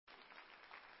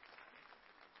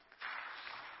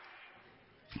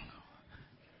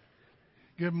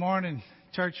Good morning,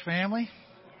 church family.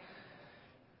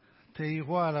 Tell you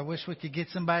what, I wish we could get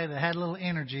somebody that had a little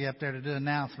energy up there to do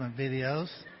announcement videos.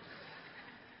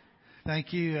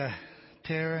 Thank you,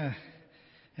 Tara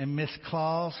and Miss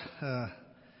Claus.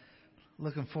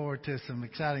 Looking forward to some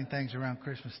exciting things around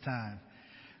Christmas time.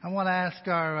 I want to ask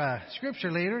our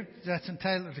scripture leader, Justin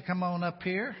Taylor, to come on up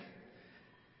here.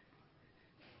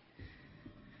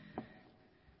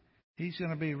 He's going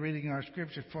to be reading our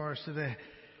scripture for us today.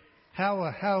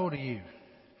 How old are you?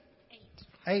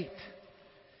 8.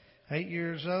 8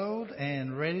 years old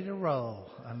and ready to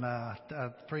roll. And I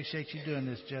appreciate you doing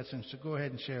this, Justin. So go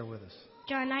ahead and share with us.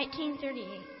 John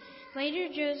 19:38. Later,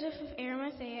 Joseph of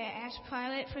Arimathea asked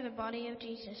Pilate for the body of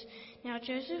Jesus. Now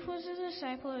Joseph was a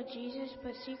disciple of Jesus,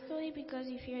 but secretly because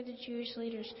he feared the Jewish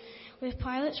leaders. With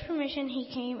Pilate's permission,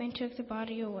 he came and took the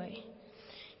body away.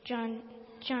 John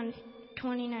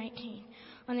 20:19.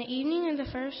 On the evening of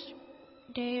the first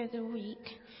day of the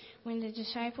week, when the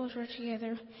disciples were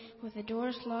together with the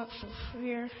doors locked for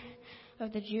fear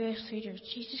of the Jewish leaders,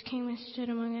 Jesus came and stood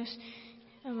among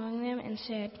them and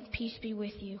said, "Peace be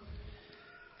with you."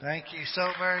 Thank you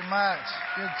so very much.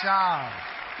 Good job.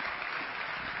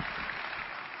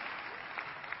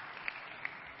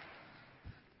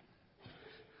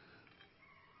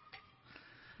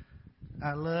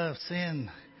 I love seeing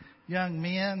young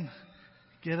men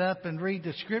get up and read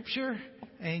the scripture.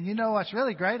 And you know what's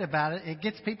really great about it? It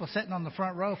gets people sitting on the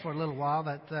front row for a little while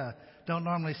that don't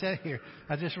normally sit here.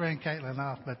 I just ran Caitlin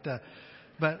off,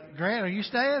 but Grant, are you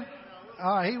staying?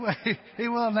 Oh, he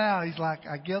will now. He's like,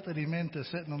 I guilted him into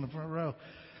sitting on the front row.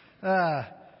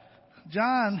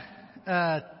 John,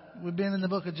 we've been in the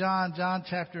book of John. John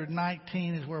chapter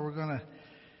 19 is where we're going to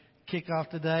kick off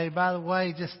today. By the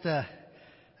way, just to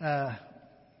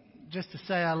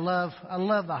say, I love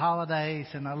the holidays,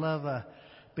 and I love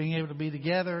being able to be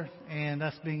together and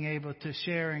us being able to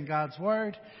share in God's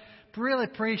Word. Really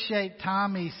appreciate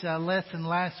Tommy's lesson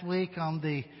last week on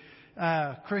the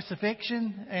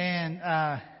crucifixion and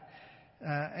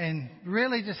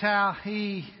really just how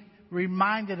he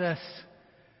reminded us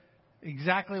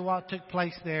exactly what took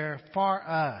place there for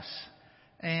us.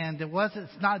 And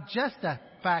it's not just a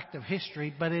fact of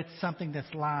history, but it's something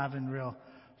that's live and real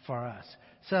for us.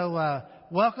 So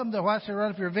welcome to Western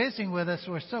Road. If you're visiting with us,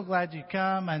 we're so glad you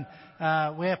come. And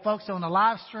we have folks on the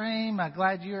live stream.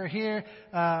 Glad you're here.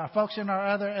 Folks in our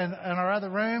other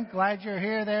room, glad you're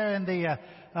here there in the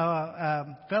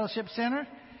Fellowship Center.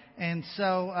 And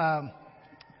so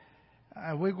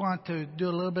we're going to do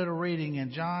a little bit of reading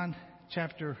in John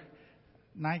chapter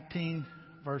 19,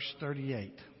 verse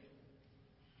 38.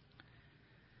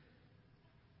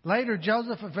 Later,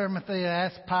 Joseph of Arimathea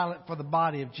asked Pilate for the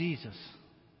body of Jesus.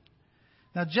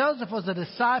 Now, Joseph was a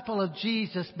disciple of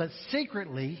Jesus, but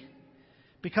secretly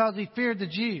because he feared the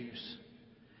Jews.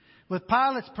 With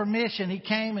Pilate's permission, he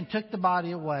came and took the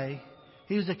body away.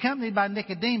 He was accompanied by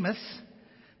Nicodemus,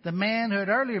 the man who had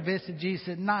earlier visited Jesus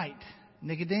at night.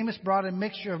 Nicodemus brought a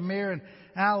mixture of myrrh and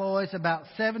aloes, about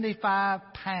 75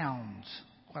 pounds.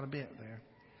 Quite a bit there.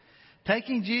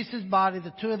 Taking Jesus' body,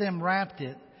 the two of them wrapped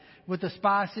it with the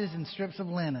spices and strips of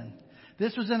linen.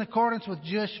 This was in accordance with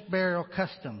Jewish burial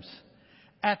customs.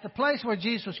 At the place where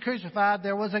Jesus was crucified,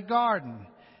 there was a garden,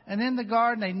 and in the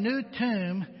garden a new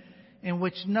tomb in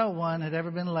which no one had ever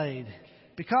been laid.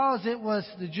 Because it was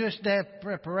the Jewish day of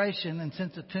preparation, and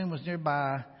since the tomb was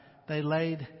nearby, they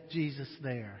laid Jesus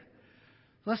there.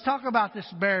 Let's talk about this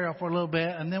burial for a little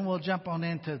bit, and then we'll jump on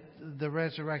into the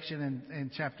resurrection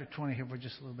in chapter 20 here for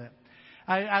just a little bit.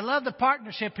 I love the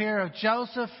partnership here of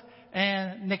Joseph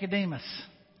and Nicodemus.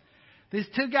 These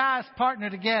two guys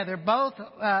partnered together, both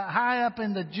high up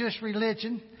in the Jewish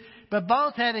religion, but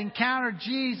both had encountered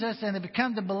Jesus and had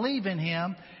become to believe in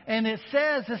him. And it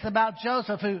says this about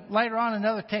Joseph, who later on in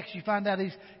another text you find out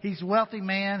he's a wealthy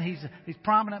man, he's a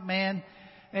prominent man.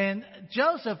 And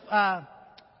Joseph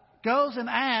goes and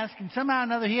asks, and somehow or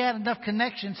another he had enough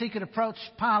connections he could approach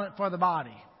Pilate for the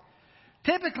body.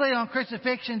 Typically on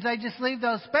crucifixions, they just leave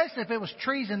those, especially if it was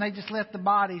treason, they just left the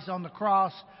bodies on the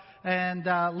cross and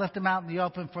left them out in the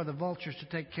open for the vultures to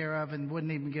take care of and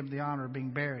wouldn't even give them the honor of being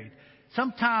buried.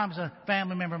 Sometimes a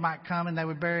family member might come and they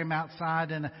would bury him outside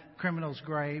in a criminal's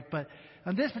grave. But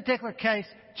in this particular case,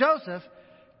 Joseph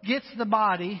gets the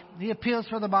body. He appeals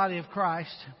for the body of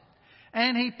Christ.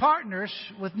 And he partners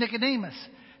with Nicodemus.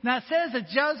 Now it says that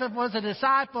Joseph was a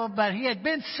disciple, but he had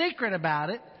been secret about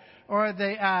it.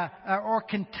 Or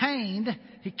contained.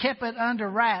 He kept it under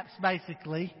wraps,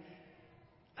 basically,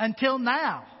 until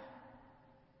now.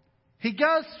 He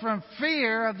goes from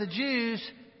fear of the Jews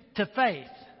to faith.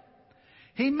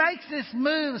 He makes this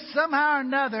move somehow or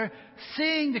another,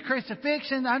 seeing the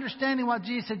crucifixion, understanding what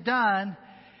Jesus had done.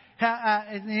 He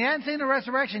hadn't seen the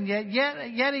resurrection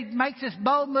yet he makes this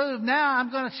bold move. Now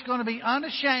I'm going to be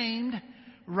unashamed,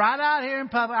 right out here in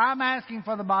public. I'm asking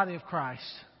for the body of Christ.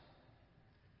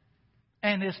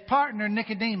 And his partner,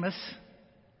 Nicodemus,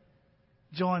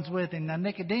 joins with him. Now,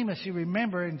 Nicodemus, you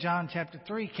remember in John chapter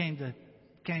 3, came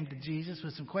to Jesus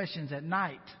with some questions at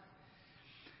night.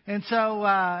 And so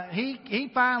he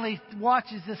finally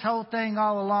watches this whole thing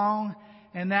all along,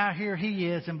 and now here he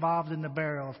is involved in the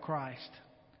burial of Christ.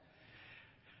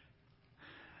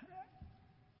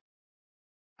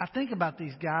 I think about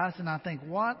these guys, and I think,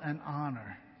 what an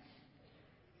honor.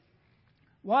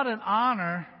 What an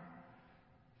honor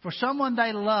for someone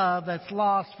they love that's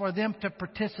lost, for them to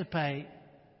participate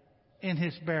in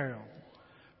his burial.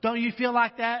 Don't you feel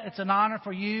like that? It's an honor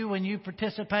for you when you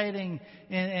participate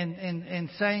in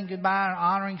saying goodbye or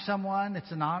honoring someone.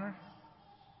 It's an honor.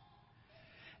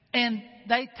 And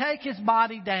they take his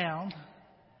body down.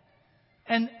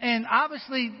 And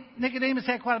obviously Nicodemus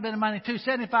had quite a bit of money too.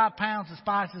 75 pounds of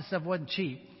spices and stuff wasn't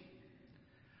cheap.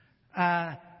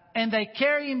 And they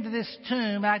carry him to this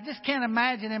tomb. And I just can't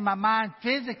imagine in my mind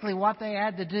physically what they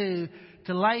had to do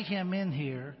to lay him in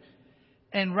here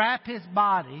and wrap his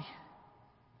body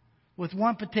with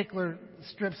one particular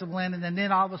strips of linen, and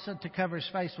then all of a sudden to cover his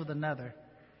face with another,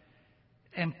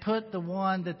 and put the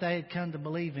one that they had come to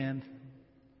believe in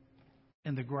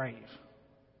the grave.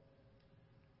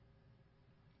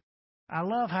 I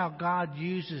love how God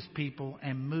uses people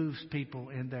and moves people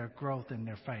in their growth in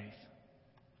their faith.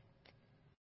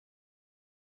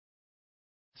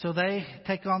 So they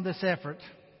take on this effort.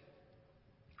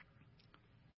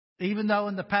 Even though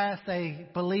in the past they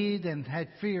believed and had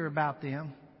fear about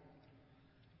them,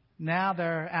 now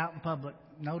they're out in public.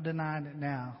 No denying it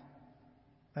now.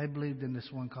 They believed in this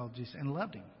one called Jesus and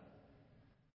loved him.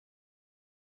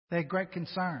 They had great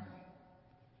concern.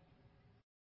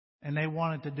 And they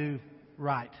wanted to do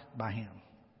right by him.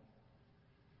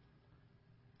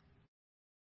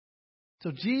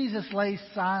 So Jesus lays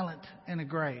silent in a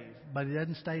grave, but he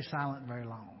doesn't stay silent very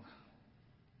long.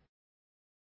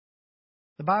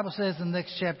 The Bible says in the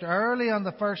next chapter, early on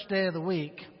the first day of the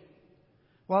week,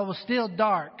 while it was still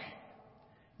dark,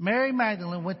 Mary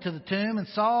Magdalene went to the tomb and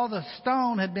saw the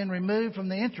stone had been removed from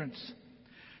the entrance.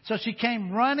 So she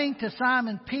came running to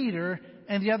Simon Peter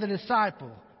and the other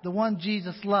disciple, the one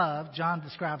Jesus loved, John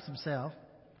describes himself,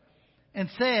 and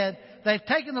said, "They've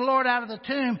taken the Lord out of the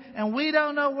tomb, and we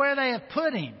don't know where they have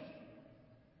put him."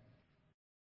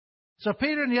 So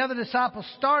Peter and the other disciples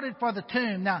started for the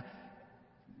tomb.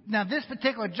 Now this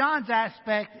particular John's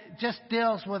aspect just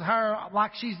deals with her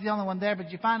like she's the only one there,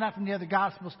 but you find out from the other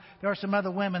Gospels there are some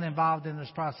other women involved in this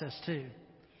process too.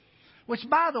 Which,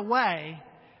 by the way,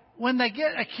 when they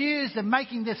get accused of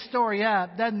making this story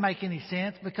up, doesn't make any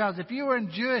sense, because if you were in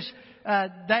Jewish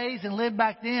days and lived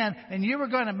back then, and you were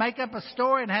going to make up a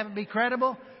story and have it be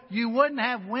credible, you wouldn't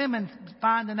have women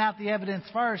finding out the evidence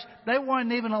first. They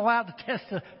weren't even allowed to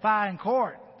testify in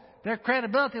court. Their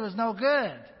credibility was no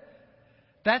good.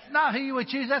 That's not who you would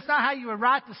choose. That's not how you would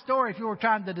write the story if you were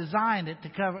trying to design it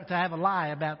to have a lie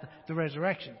about the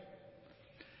resurrection.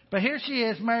 But here she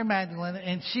is, Mary Magdalene,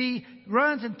 and she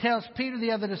runs and tells Peter,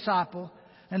 the other disciple,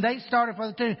 and they started for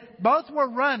the tomb. Both were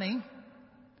running,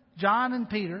 John and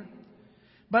Peter,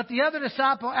 but the other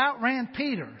disciple outran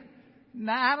Peter.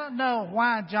 Now, I don't know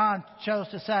why John chose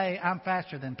to say, "I'm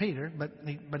faster than Peter,"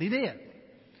 but he did.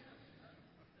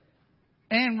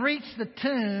 And reached the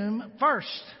tomb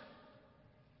first.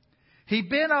 He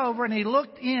bent over and he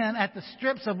looked in at the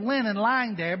strips of linen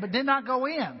lying there, but did not go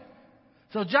in.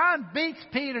 So John beats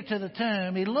Peter to the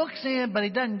tomb. He looks in, but he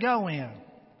doesn't go in.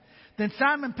 Then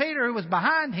Simon Peter, who was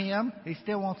behind him, he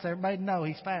still wants everybody to know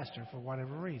he's faster for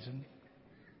whatever reason,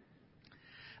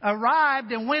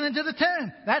 arrived and went into the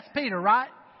tomb. That's Peter, right?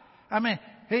 I mean,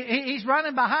 he's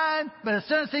running behind, but as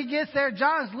soon as he gets there,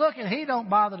 John's looking. He don't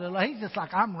bother to look. He's just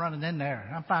like, "I'm running in there.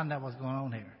 I'm finding out what's going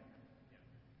on here."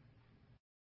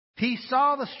 He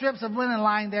saw the strips of linen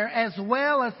lying there, as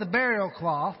well as the burial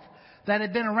cloth that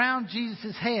had been around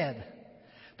Jesus' head.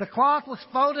 The cloth was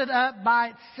folded up by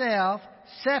itself,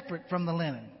 separate from the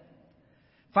linen.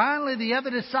 Finally, the other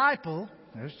disciple,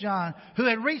 there's John, who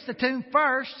had reached the tomb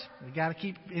first. We got to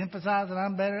keep emphasizing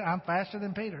I'm faster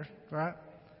than Peter, right?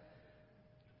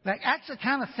 That actually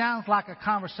kind of sounds like a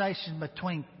conversation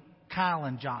between Kyle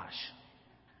and Josh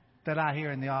that I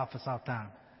hear in the office all the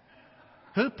time.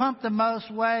 Who pumped the most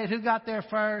weight? Who got there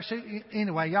first?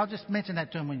 Anyway, y'all just mention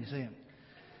that to him when you see him.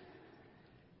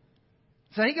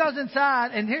 So he goes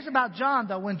inside, and here's about John,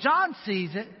 though. When John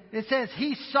sees it, it says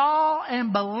he saw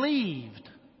and believed.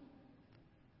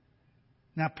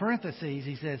 Now, parentheses,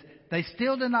 he says, they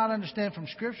still did not understand from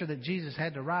Scripture that Jesus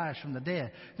had to rise from the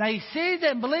dead. Now, he sees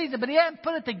it and believes it, but he hadn't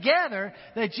put it together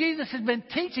that Jesus had been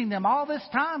teaching them all this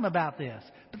time about this.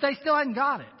 But they still hadn't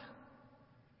got it.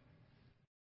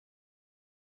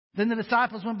 Then the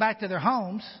disciples went back to their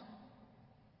homes.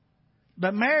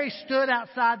 But Mary stood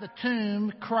outside the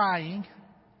tomb crying.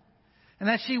 And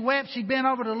as she wept, she bent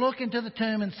over to look into the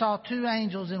tomb and saw two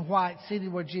angels in white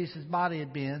seated where Jesus' body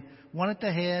had been, one at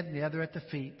the head and the other at the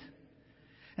feet.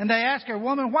 And they asked her,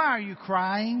 "Woman, why are you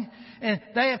crying?" "And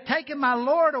they have taken my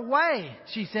Lord away,"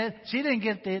 she said. She didn't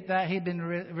get that he had been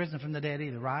risen from the dead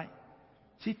either, right?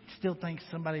 She still thinks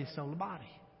somebody stole the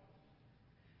body.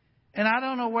 "And I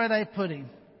don't know where they put him."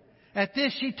 At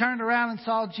this, she turned around and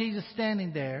saw Jesus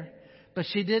standing there, but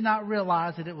she did not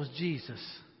realize that it was Jesus.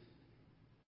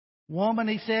 "Woman,"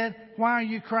 he said, "why are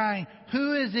you crying?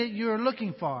 Who is it you are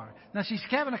looking for?" Now, she's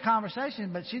having a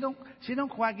conversation, but she don't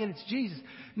quite get it's Jesus.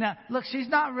 Now, look, she's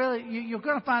not really, you're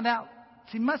going to find out,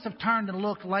 she must have turned and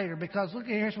looked later, because look,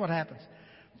 here's what happens.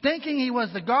 Thinking he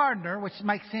was the gardener, which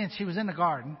makes sense, she was in the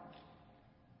garden,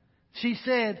 she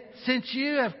said, "Since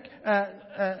you have,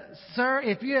 sir,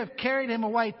 if you have carried him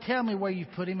away, tell me where you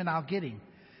put him and I'll get him."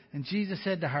 And Jesus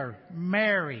said to her,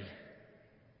 "Mary."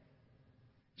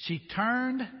 She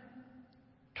turned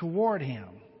toward him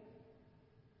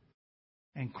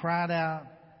and cried out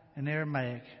in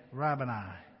Aramaic, "Rabboni,"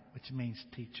 which means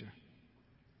teacher.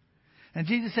 And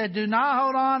Jesus said, "Do not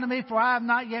hold on to me, for I have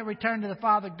not yet returned to the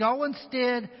Father. Go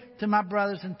instead to my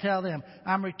brothers and tell them,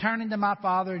 I'm returning to my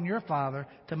Father and your Father,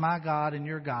 to my God and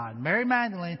your God." Mary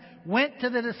Magdalene went to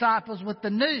the disciples with the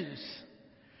news,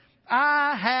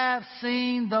 "I have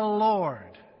seen the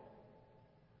Lord."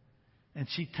 And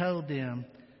she told them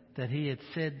that he had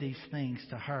said these things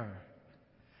to her.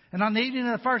 And on the evening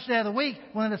of the first day of the week,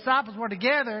 when the disciples were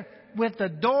together with the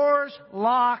doors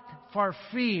locked for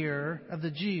fear of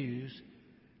the Jews,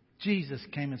 Jesus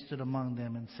came and stood among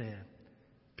them and said,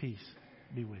 "Peace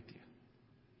be with you."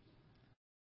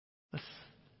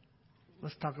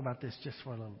 Let's talk about this just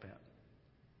for a little bit.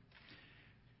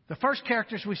 The first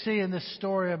characters we see in this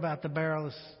story about the burial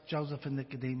is Joseph and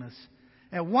Nicodemus.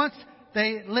 At once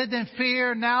they lived in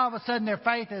fear. Now all of a sudden their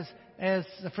faith is, as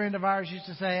a friend of ours used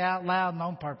to say, out loud and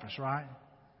on purpose, right?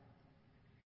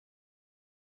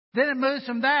 Then it moves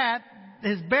from that,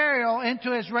 his burial,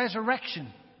 into his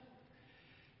resurrection.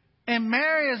 And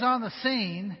Mary is on the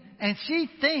scene, and she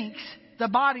thinks the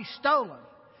body's stolen.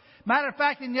 Matter of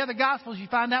fact, in the other Gospels, you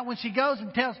find out when she goes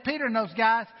and tells Peter and those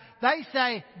guys, they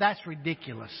say, "That's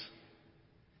ridiculous.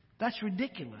 That's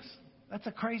ridiculous. That's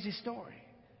a crazy story."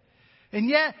 And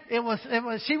yet,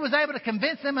 she was able to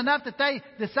convince them enough that they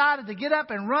decided to get up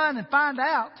and run and find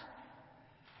out.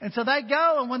 And so they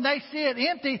go, and when they see it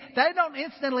empty, they don't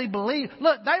instantly believe.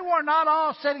 Look, they were not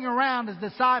all sitting around as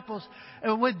disciples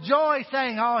with joy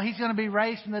saying, "Oh, he's going to be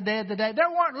raised from the dead today." They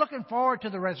weren't looking forward to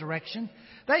the resurrection.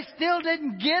 They still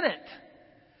didn't get it.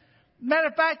 Matter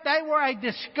of fact, they were a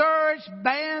discouraged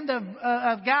band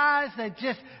of guys that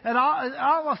just, and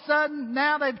all of a sudden,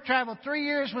 now they've traveled 3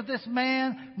 years with this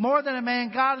man, more than a man,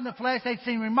 God in the flesh. They've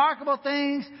seen remarkable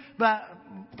things, but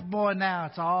boy, now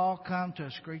it's all come to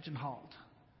a screeching halt.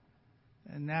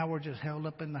 And now we're just held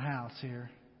up in the house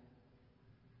here,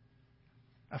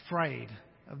 afraid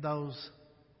of those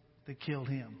that killed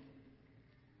him.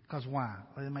 Because why?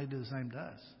 Well, they may do the same to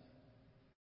us.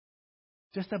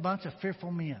 Just a bunch of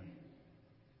fearful men.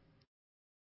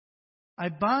 A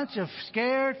bunch of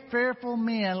scared, fearful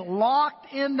men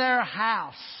locked in their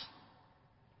house.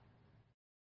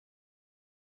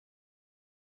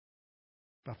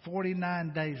 But 49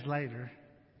 days later,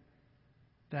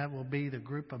 that will be the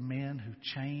group of men who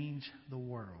change the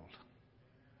world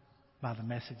by the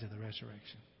message of the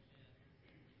resurrection.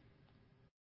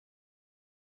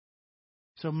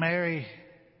 So Mary,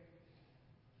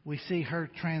 we see her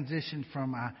transition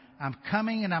from I'm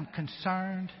coming and I'm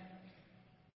concerned.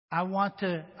 I want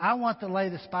to lay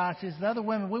the spices. The other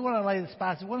women, we want to lay the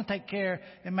spices. We want to take care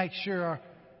and make sure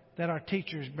that our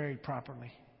teacher is buried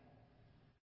properly.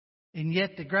 And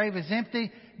yet the grave is empty.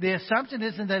 The assumption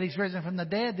isn't that he's risen from the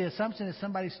dead. The assumption is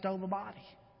somebody stole the body.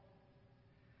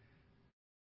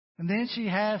 And then she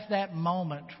has that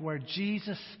moment where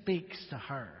Jesus speaks to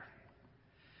her.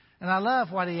 And I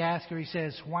love what he asks her. He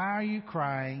says, "Why are you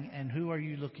crying and who are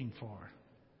you looking for?"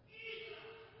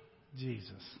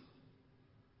 Jesus.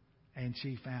 And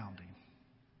she found him.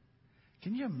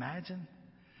 Can you imagine?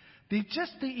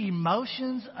 Just the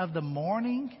emotions of the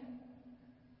morning,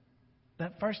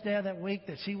 that first day of that week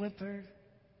that she went through.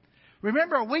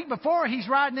 Remember, a week before, he's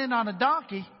riding in on a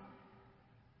donkey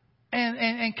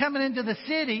and coming into the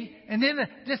city. And then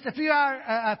just a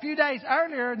few days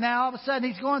earlier, now all of a sudden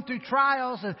he's going through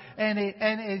trials and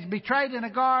he's betrayed in a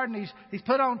garden. He's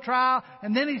put on trial,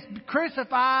 and then he's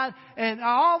crucified. And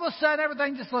all of a sudden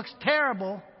everything just looks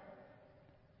terrible.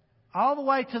 All the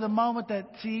way to the moment that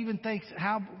she even thinks,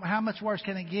 how much worse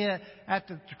can it get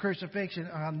after the crucifixion?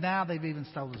 Now they've even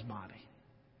stole his body.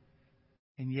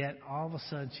 And yet, all of a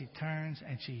sudden, she turns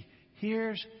and she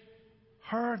hears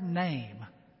her name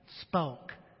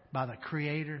spoke by the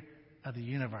Creator of the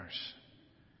universe.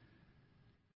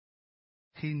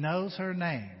 He knows her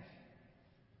name,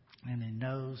 and He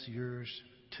knows yours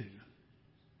too.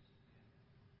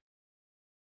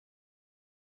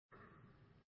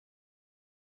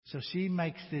 So she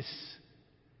makes this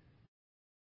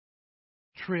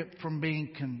trip from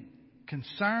being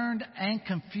concerned and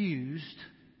confused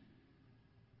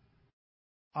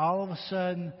all of a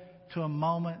sudden to a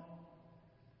moment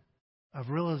of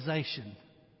realization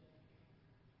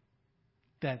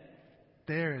that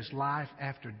there is life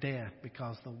after death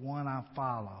because the one I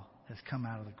follow has come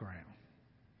out of the ground.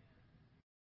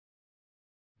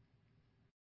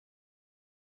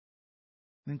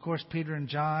 And of course, Peter and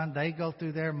John, they go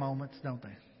through their moments, don't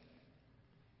they?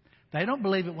 They don't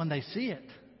believe it when they see it.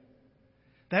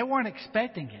 They weren't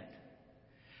expecting it.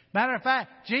 Matter of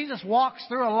fact, Jesus walks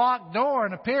through a locked door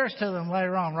and appears to them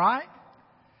later on, right?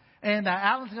 And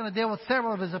Alan's going to deal with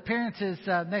several of his appearances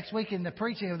next week in the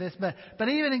preaching of this. But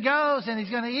even he goes and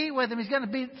he's going to eat with them. He's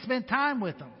going to spend time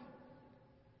with them.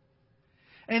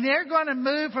 And they're going to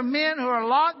move from men who are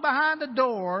locked behind the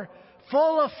door,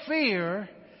 full of fear.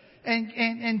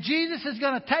 And Jesus is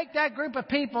going to take that group of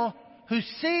people who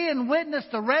see and witness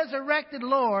the resurrected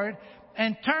Lord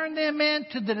and turn them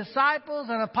into the disciples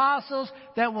and apostles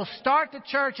that will start the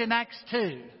church in Acts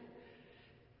 2.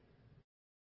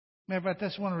 Matter of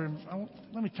fact,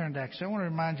 let me turn to Acts 2. I want to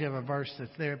remind you of a verse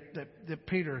that's there that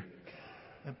Peter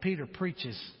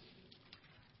preaches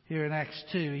here in Acts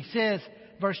 2. He says,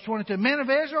 verse 22, men of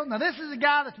Israel. Now this is a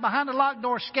guy that's behind the locked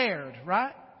door scared,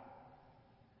 right?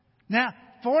 Now,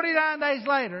 49 days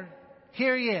later,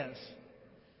 here he is.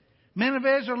 Men of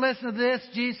Israel, listen to this.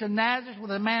 Jesus of Nazareth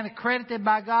was a man accredited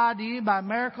by God to you by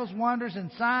miracles, wonders, and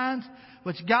signs,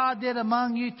 which God did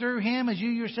among you through him, as you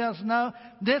yourselves know.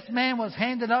 This man was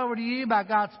handed over to you by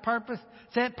God's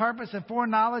set purpose and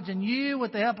foreknowledge, and you,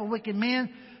 with the help of wicked men,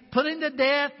 put him to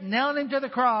death, nailed him to the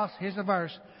cross. Here's the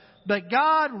verse. But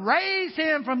God raised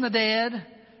him from the dead,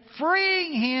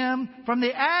 freeing him from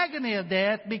the agony of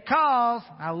death, because,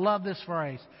 I love this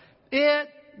phrase, it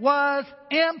was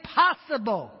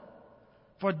impossible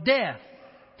for death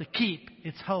to keep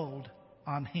its hold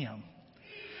on him.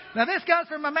 Now this goes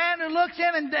from a man who looks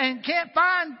in and can't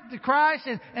find the Christ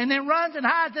and then runs and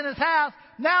hides in his house.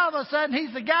 Now all of a sudden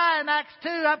he's the guy in Acts 2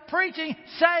 up preaching,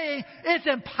 saying it's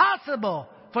impossible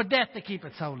for death to keep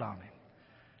its hold on him.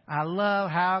 I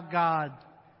love how God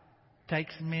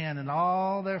takes men and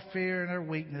all their fear and their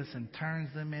weakness and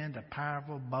turns them into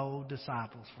powerful, bold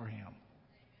disciples for him.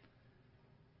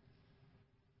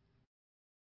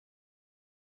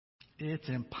 It's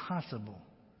impossible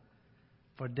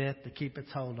for death to keep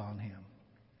its hold on him.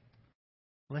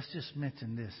 Let's just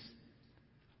mention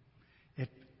this.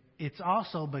 It's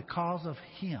also because of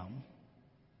him,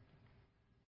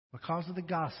 because of the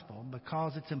gospel,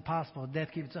 because it's impossible for death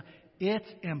to keep its hold.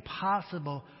 It's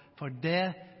impossible for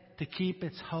death to keep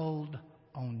its hold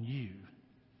on you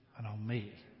and on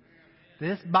me.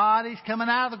 This body's coming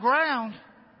out of the ground.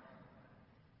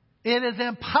 It is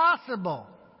impossible.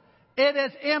 It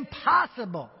is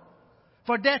impossible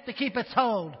for death to keep its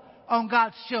hold on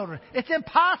God's children. It's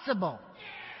impossible.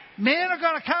 Men are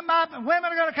going to come up and women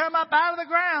are going to come up out of the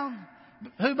ground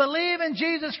who believe in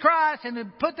Jesus Christ and who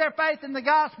put their faith in the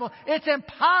gospel. It's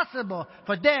impossible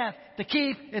for death to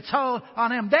keep its hold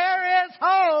on him. There is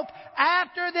hope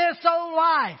after this old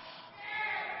life.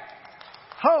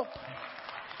 Hope.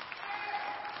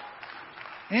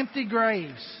 Empty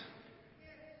graves.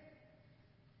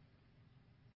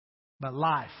 But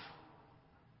life.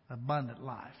 Abundant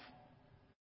life.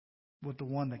 With the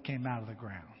one that came out of the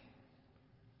ground.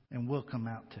 And will come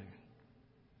out too.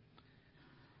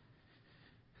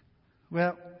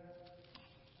 Well,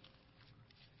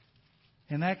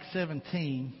 in Acts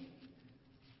 17,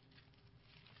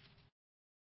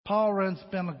 Paul runs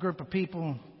upon a group of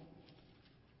people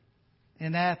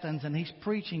in Athens, and he's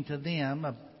preaching to them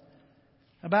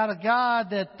about a God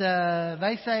that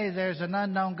they say there's an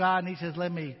unknown God, and he says,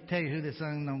 let me tell you who this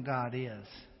unknown God is.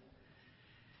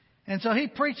 And so he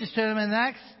preaches to them in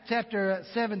Acts chapter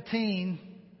 17,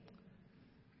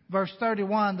 verse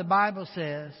 31, the Bible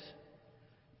says,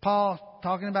 Paul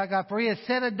talking about God. For he has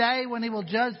set a day when he will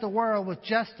judge the world with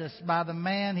justice by the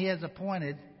man he has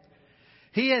appointed.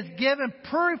 He has given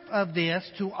proof of this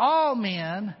to all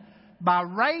men by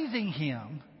raising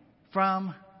him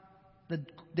from the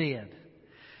dead.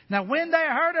 Now, when they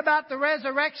heard about the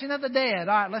resurrection of the dead,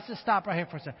 all right, let's just stop right here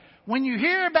for a second. When you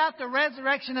hear about the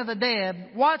resurrection of the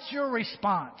dead, what's your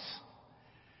response?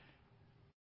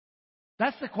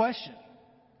 That's the question.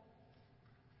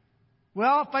 We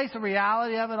all face the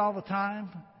reality of it all the time.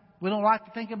 We don't like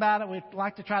to think about it. We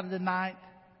like to try to deny it.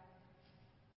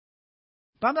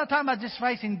 But I'm not talking about just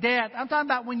facing death. I'm talking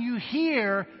about when you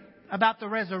hear about the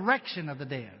resurrection of the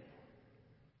dead.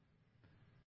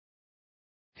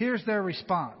 Here's their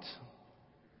response.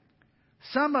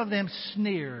 Some of them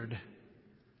sneered.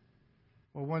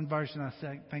 Well, one version I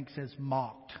think says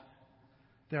mocked.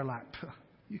 They're like,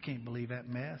 you can't believe that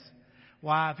mess.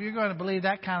 Why, if you're going to believe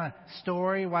that kind of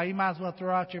story, why, you might as well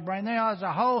throw out your brain. There's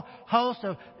a whole host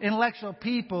of intellectual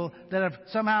people that have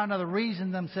somehow or another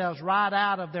reasoned themselves right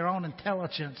out of their own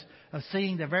intelligence of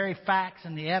seeing the very facts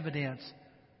and the evidence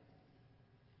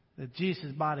that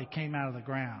Jesus' body came out of the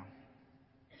ground.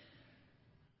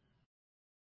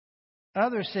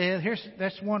 Others said,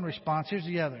 that's one response. Here's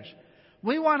the others.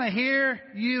 We want to hear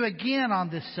you again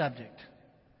on this subject.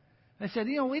 They said,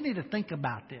 we need to think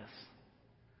about this.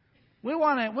 We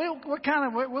want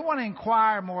to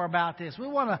inquire more about this. We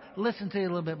want to listen to you a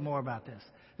little bit more about this.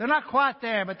 They're not quite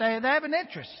there, but they have an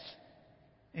interest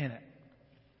in it.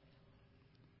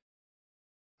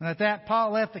 And at that,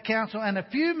 Paul left the council, and a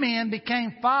few men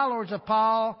became followers of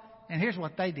Paul. And here's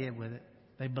what they did with it.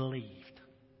 They believed.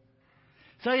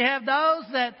 So you have those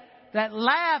that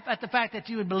laugh at the fact that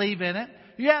you would believe in it.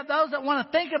 You have those that want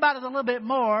to think about it a little bit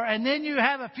more. And then you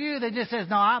have a few that just says,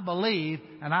 no, I believe,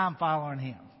 and I'm following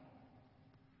him.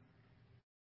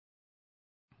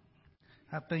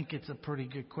 I think it's a pretty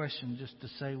good question just to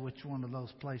say which one of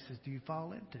those places do you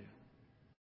fall into.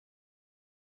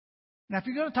 Now, if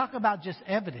you're going to talk about just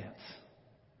evidence,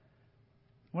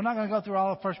 we're not going to go through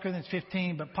all of 1 Corinthians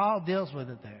 15, but Paul deals with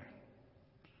it there.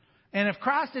 And if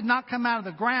Christ did not come out of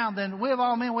the ground, then we of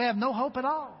all men, we have no hope at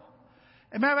all.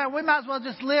 And matter of fact, we might as well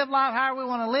just live life however we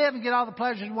want to live and get all the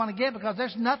pleasures we want to get, because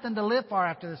there's nothing to live for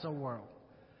after this old world.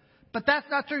 But that's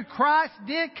not true. Christ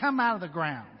did come out of the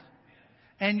ground.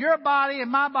 And your body and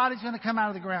my body is going to come out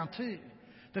of the ground too.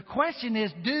 The question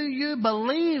is, do you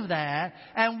believe that?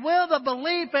 And will the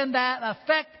belief in that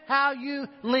affect how you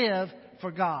live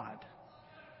for God?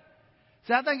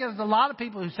 See, I think there's a lot of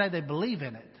people who say they believe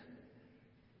in it.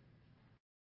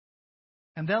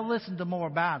 And they'll listen to more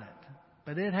about it.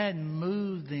 But it hadn't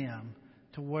moved them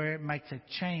to where it makes a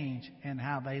change in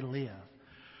how they live.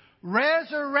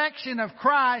 Resurrection of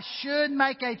Christ should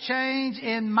make a change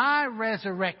in my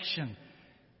resurrection.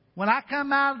 When I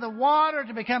come out of the water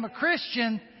to become a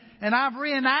Christian and I've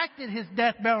reenacted his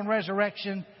death, burial, and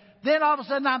resurrection, then all of a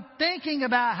sudden I'm thinking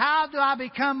about how do I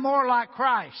become more like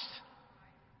Christ.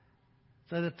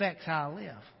 So it affects how I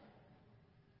live.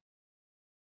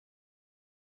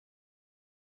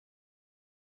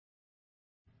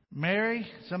 Mary,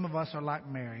 some of us are like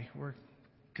Mary. We're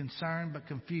concerned but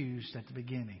confused at the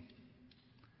beginning.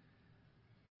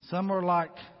 Some are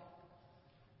like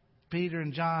Peter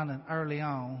and John and early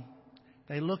on.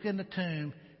 They look in the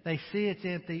tomb, they see it's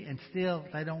empty, and still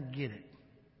they don't get it.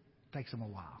 It takes them a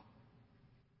while.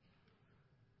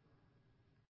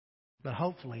 But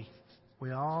hopefully,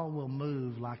 we all will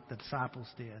move like the disciples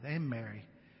did, and Mary,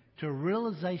 to a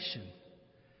realization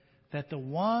that the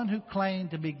one who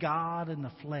claimed to be God in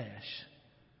the flesh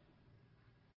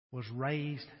was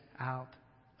raised out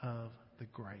of the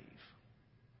grave.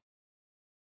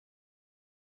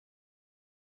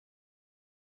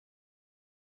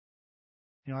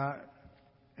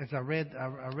 As I read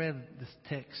this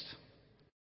text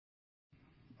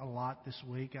a lot this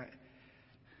week.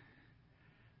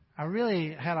 I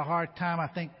really had a hard time, I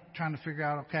think, trying to figure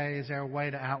out, okay, is there a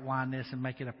way to outline this and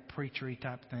make it a preachery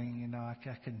type thing? I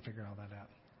couldn't figure all that out.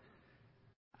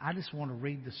 I just want to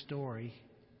read the story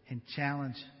and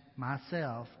challenge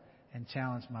myself and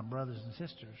challenge my brothers and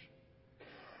sisters,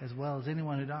 as well as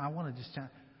anyone who don't. I want to just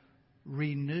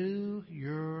renew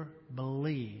your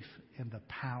belief in the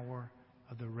power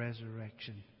of the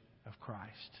resurrection of Christ.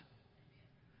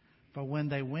 For when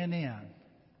they went in,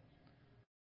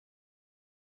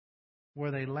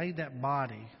 where they laid that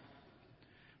body,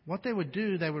 what they would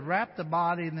do, they would wrap the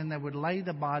body and then they would lay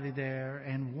the body there.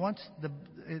 And once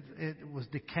it was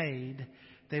decayed,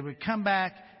 they would come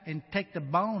back and take the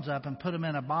bones up and put them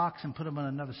in a box and put them in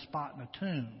another spot in a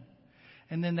tomb.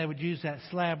 And then they would use that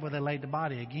slab where they laid the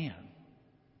body again.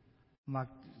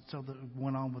 So that it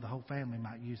went on with the whole family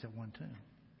might use that one tomb.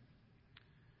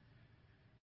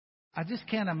 I just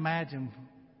can't imagine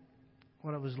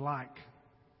what it was like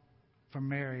for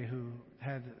Mary, who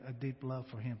had a deep love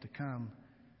for him, to come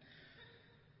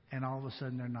and all of a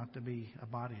sudden there not to be a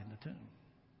body in the tomb.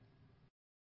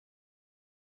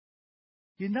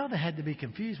 You know they had to be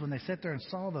confused when they sat there and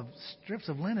saw the strips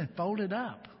of linen folded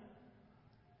up.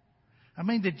 I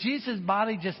mean, did Jesus'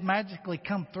 body just magically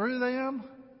come through them?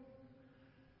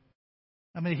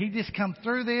 I mean, he just come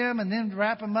through them and then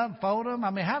wrap them up and fold them?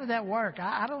 I mean, how did that work?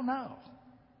 I don't know.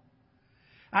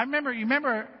 You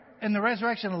remember in the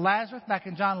resurrection of Lazarus back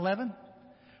in John 11?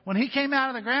 When he came out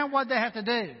of the ground, what did they have to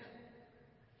do?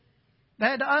 They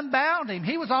had to unbound him.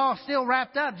 He was all still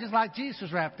wrapped up, just like Jesus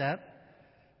was wrapped up.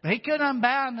 But he couldn't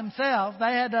unbound himself.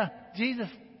 Jesus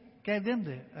gave them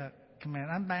the command,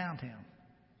 unbound him.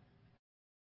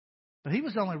 But he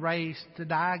was only raised to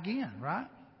die again, right?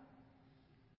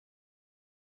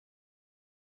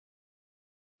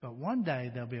 But one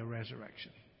day there'll be a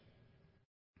resurrection.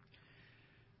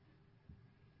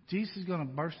 Jesus is going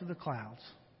to burst through the clouds.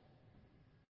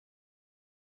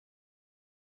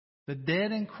 The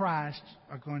dead in Christ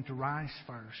are going to rise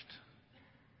first.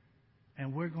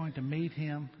 And we're going to meet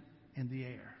him in the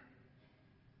air.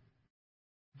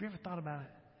 Have you ever thought about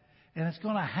it? And it's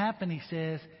going to happen, he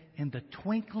says, in the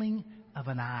twinkling of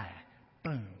an eye.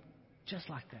 Boom. Just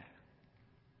like that.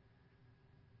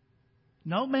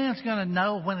 No man's going to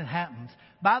know when it happens.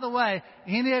 By the way,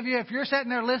 any of you, if you're sitting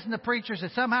there listening to preachers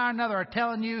that somehow or another are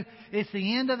telling you it's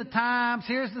the end of the times,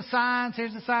 here's the signs,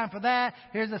 here's the sign for that,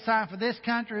 here's the sign for this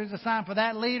country, here's the sign for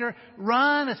that leader,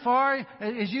 run as far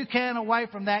as you can away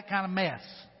from that kind of mess.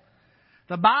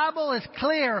 The Bible is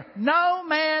clear. No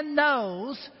man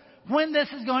knows when this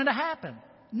is going to happen.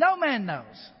 No man knows.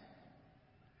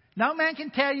 No man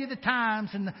can tell you the times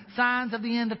and the signs of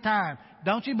the end of time.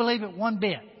 Don't you believe it one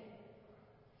bit.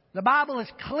 The Bible is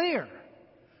clear.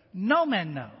 No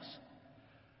man knows.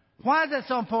 Why is that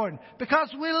so important?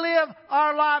 Because we live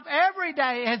our life every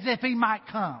day as if he might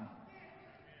come.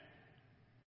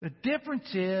 The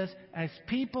difference is, as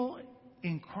people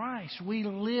in Christ, we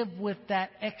live with that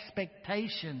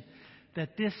expectation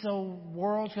that this old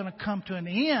world's going to come to an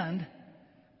end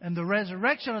and the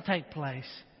resurrection will take place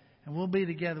and we'll be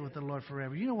together with the Lord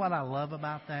forever. You know what I love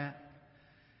about that?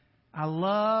 I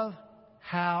love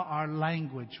how our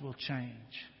language will change.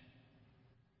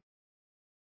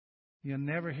 You'll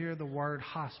never hear the word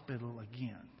hospital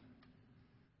again.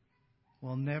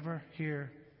 We'll never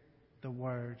hear the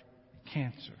word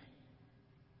cancer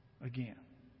again.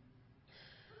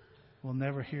 We'll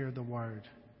never hear the word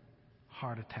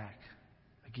heart attack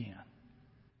again.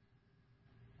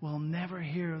 We'll never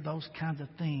hear those kinds of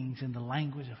things in the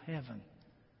language of heaven.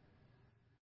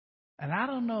 And I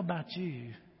don't know about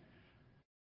you,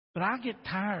 but I get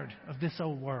tired of this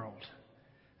old world.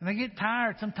 And I get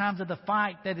tired sometimes of the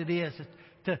fight that it is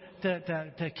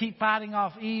to keep fighting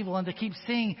off evil and to keep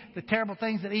seeing the terrible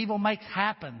things that evil makes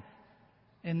happen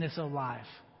in this old life.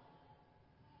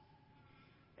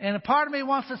 And a part of me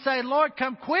wants to say, Lord,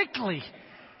 come quickly.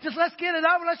 Just let's get it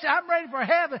over. I'm ready for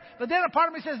heaven. But then a part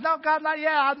of me says, no, God, not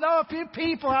yet. I know a few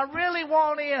people I really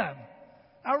want in.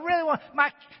 I really want.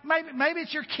 Maybe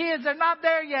it's your kids. They're not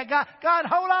there yet. God,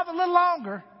 hold off a little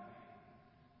longer.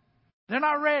 They're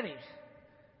not ready.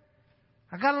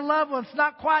 I got a loved one that's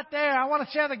not quite there. I want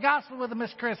to share the gospel with them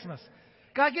this Christmas.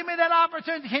 God, give me that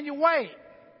opportunity. Can you wait?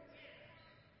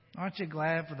 Aren't you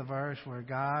glad for the verse where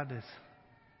God is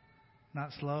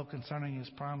not slow concerning his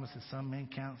promises? Some men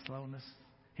count slowness.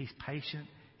 He's patient.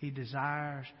 He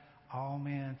desires all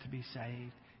men to be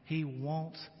saved. He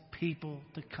wants people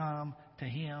to come to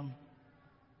him.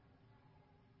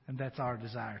 And that's our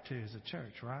desire too as a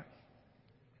church, right?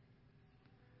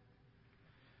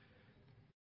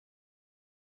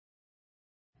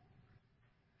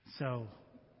 So,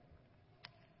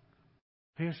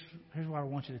 here's what I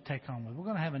want you to take home with. We're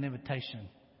going to have an invitation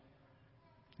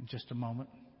in just a moment.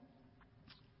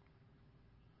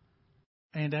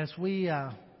 And as we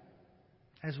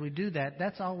do that,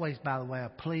 that's always, by the way, a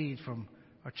plea from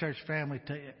our church family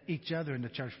to each other in the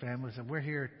church family. So we're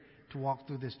here to walk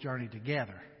through this journey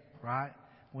together, right?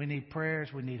 We need prayers.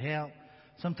 We need help.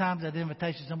 Sometimes at the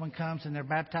invitation, someone comes and they're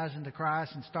baptized into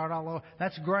Christ and start all over.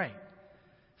 That's great.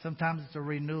 Sometimes it's a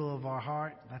renewal of our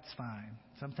heart. That's fine.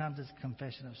 Sometimes it's a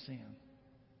confession of sin.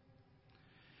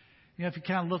 You know, if you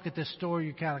kind of look at this story,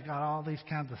 you kind of got all these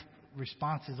kinds of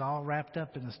responses all wrapped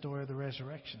up in the story of the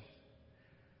resurrection.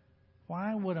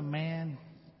 Why would a man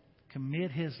commit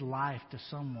his life to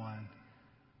someone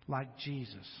like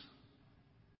Jesus?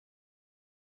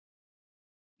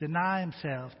 Deny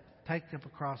himself, take up a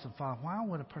cross and follow. Why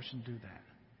would a person do that?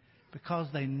 Because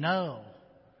they know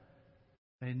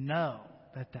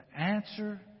that the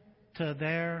answer to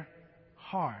their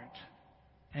heart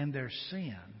and their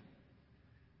sin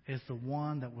is the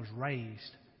one that was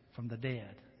raised from the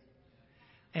dead.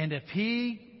 And if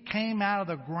He came out of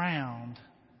the ground,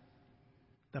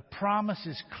 the promise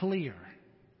is clear.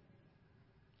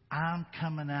 I'm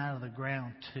coming out of the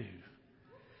ground too.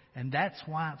 And that's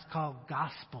why it's called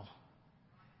gospel.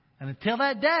 And until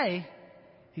that day,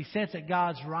 He sits at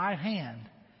God's right hand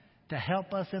to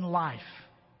help us in life.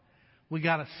 We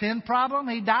got a sin problem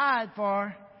He died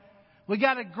for. We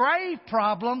got a grave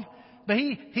problem, but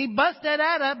He busted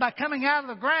that up by coming out of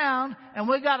the ground. And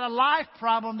we got a life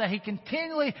problem that He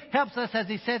continually helps us as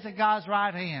He sits at God's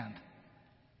right hand.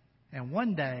 And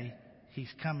one day,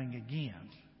 He's coming again.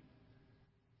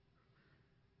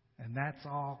 And that's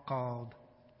all called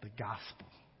the gospel.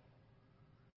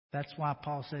 That's why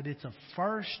Paul said it's of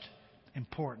first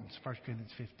importance, 1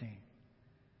 Corinthians 15.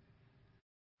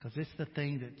 Because it's the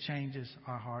thing that changes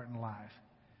our heart and life.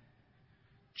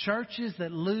 Churches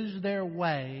that lose their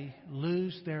way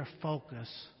lose their focus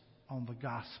on the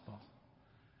gospel.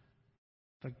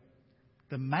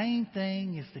 The main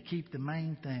thing is to keep the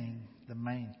main thing the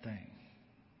main thing.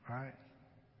 Right?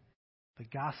 The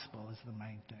gospel is the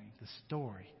main thing. The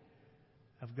story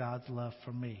of God's love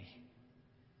for me.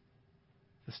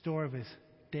 The story of His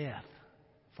death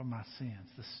for my sins.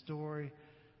 The story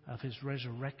of His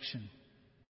resurrection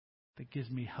that gives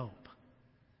me hope.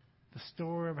 The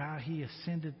story of how He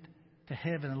ascended to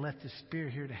heaven and left His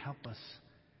Spirit here to help us.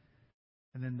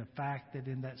 And then the fact that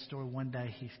in that story one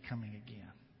day He's coming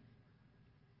again.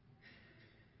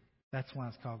 That's why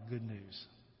it's called good news.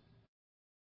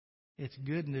 It's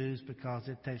good news because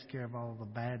it takes care of all the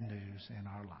bad news in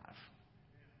our life.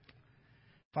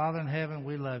 Father in heaven,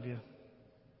 we love You.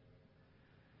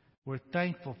 We're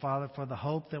thankful, Father, for the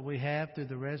hope that we have through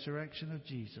the resurrection of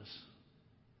Jesus.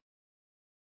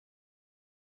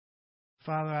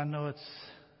 Father, I know it's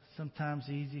sometimes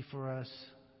easy for us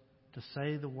to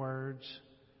say the words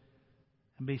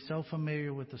and be so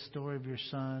familiar with the story of Your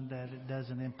Son that it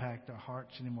doesn't impact our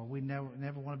hearts anymore. We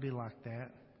never want to be like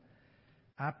that.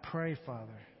 I pray,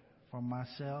 Father, for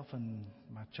myself and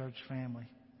my church family,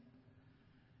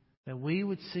 that we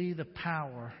would see the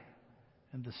power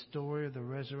in the story of the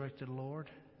resurrected Lord,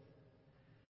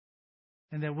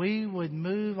 and that we would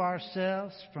move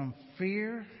ourselves from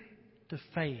fear to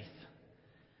faith.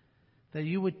 That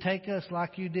You would take us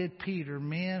like You did Peter,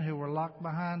 men who were locked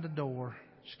behind the door,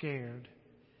 scared.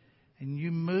 And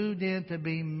You moved in to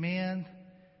be men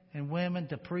and women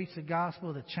to preach the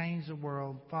gospel to change the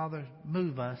world. Father,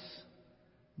 move us.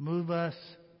 Move us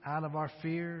out of our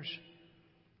fears.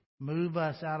 Move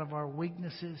us out of our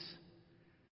weaknesses.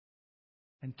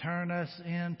 And turn us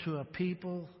into a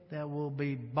people that will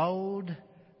be bold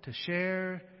to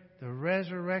share the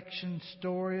resurrection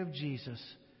story of Jesus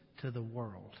to the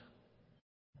world.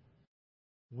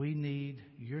 We need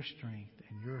Your strength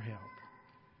and Your help.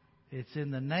 It's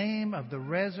in the name of the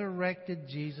resurrected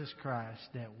Jesus Christ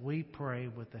that we pray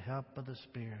with the help of the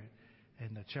Spirit.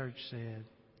 And the church said,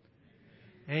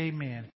 Amen.